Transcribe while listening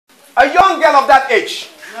a young girl of that age,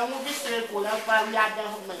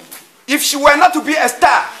 if she were not to be a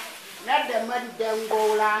star,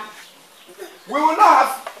 we will not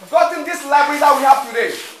have gotten this library that we have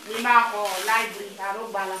today.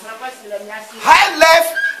 High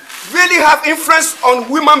life really have influence on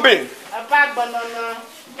women beings.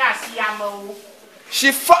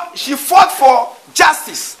 She fought for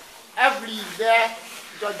justice.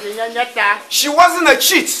 She wasn't a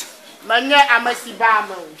cheat.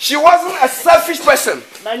 She wasn't a selfish person.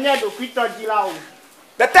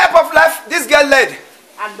 The type of life this girl led,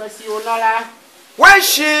 when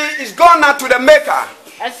she is gone now to the Maker,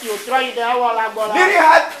 really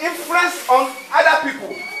had influence on other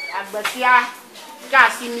people.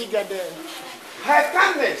 Her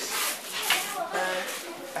kindness,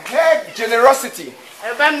 her generosity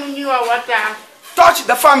touched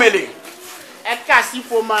the family and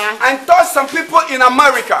touched some people in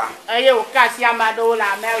America.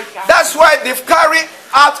 That's why they've carried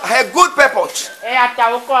out her good purpose.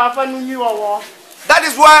 That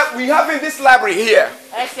is why we have in this library here.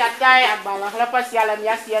 And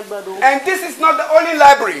this is not the only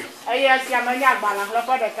library.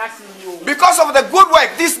 Because of the good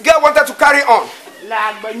work this girl wanted to carry on,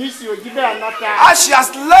 as she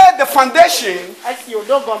has laid the foundation,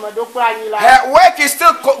 her work is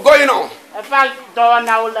still going on.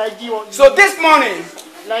 So this morning,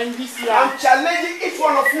 I'm challenging each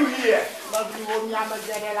one of you here that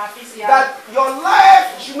your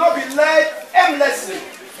life should not be led aimlessly.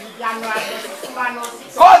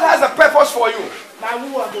 God has a purpose for you,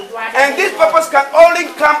 and this purpose can only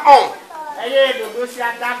come on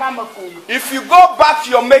if you go back to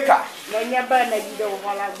your Maker,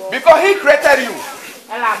 because He created you.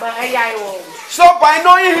 So by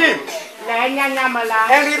knowing Him and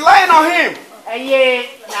relying on Him, He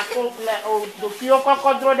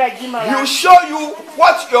will show you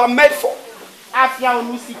what you are made for, and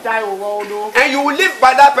you will live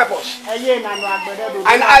by that purpose.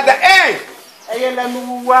 And at the end,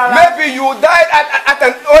 maybe you died at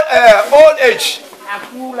an old age,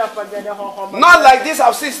 not like this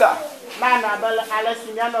our sister,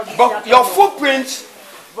 but your footprints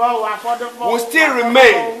will still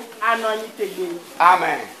remain.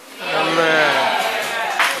 Amen. Amen.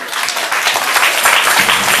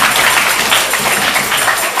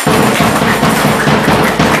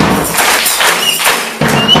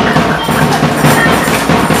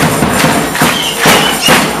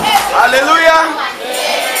 Hallelujah.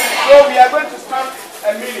 So we are going to stand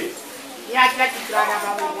a minute. We are going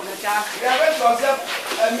to observe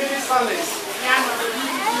a minute silence.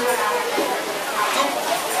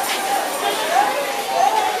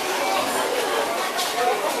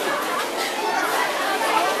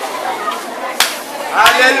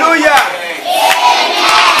 Hallelujah.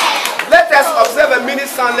 Let us observe a minute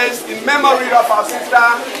silence in memory of our sister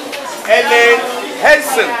Elena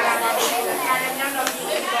Haasen.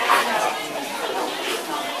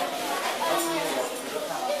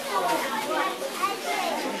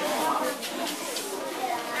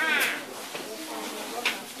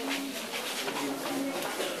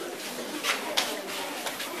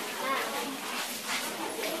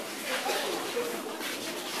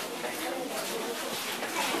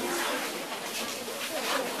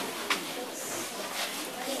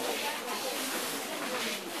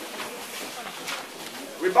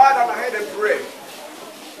 Bow down our head and pray.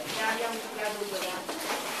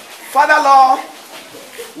 Father Lord,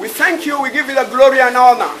 we thank you, we give you the glory and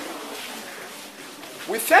honor.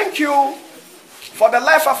 We thank you for the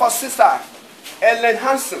life of our sister, Elena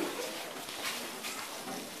Haasen.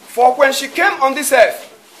 For when she came on this earth,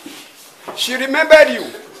 she remembered you.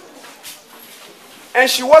 And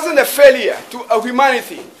she wasn't a failure to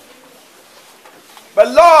humanity. But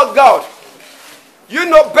Lord God, you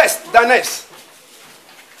know best than us.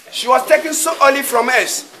 She was taken so early from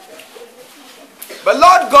us. But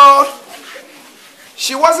Lord God,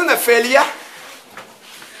 she wasn't a failure.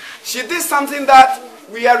 She did something that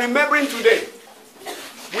we are remembering today.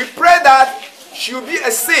 We pray that she will be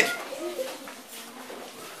a seed.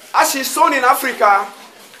 As she's sown in Africa,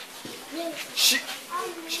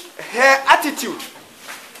 her attitude,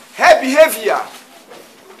 her behavior,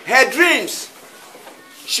 her dreams,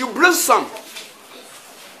 she blossom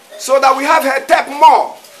so that we have her tap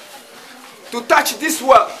more to touch this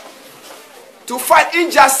world, to fight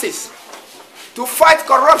injustice, to fight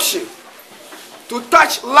corruption, to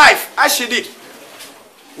touch life as she did.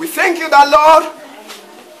 We thank you that, Lord,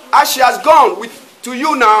 as she has gone to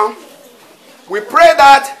you now, we pray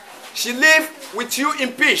that she live with you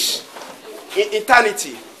in peace in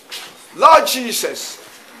eternity. Lord Jesus,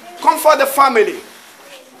 comfort the family.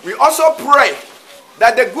 We also pray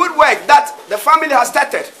that the good work that the family has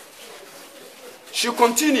started should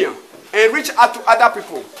continue and reach out to other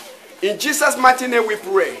people. In Jesus' mighty name we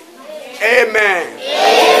pray. Amen.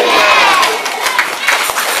 Amen.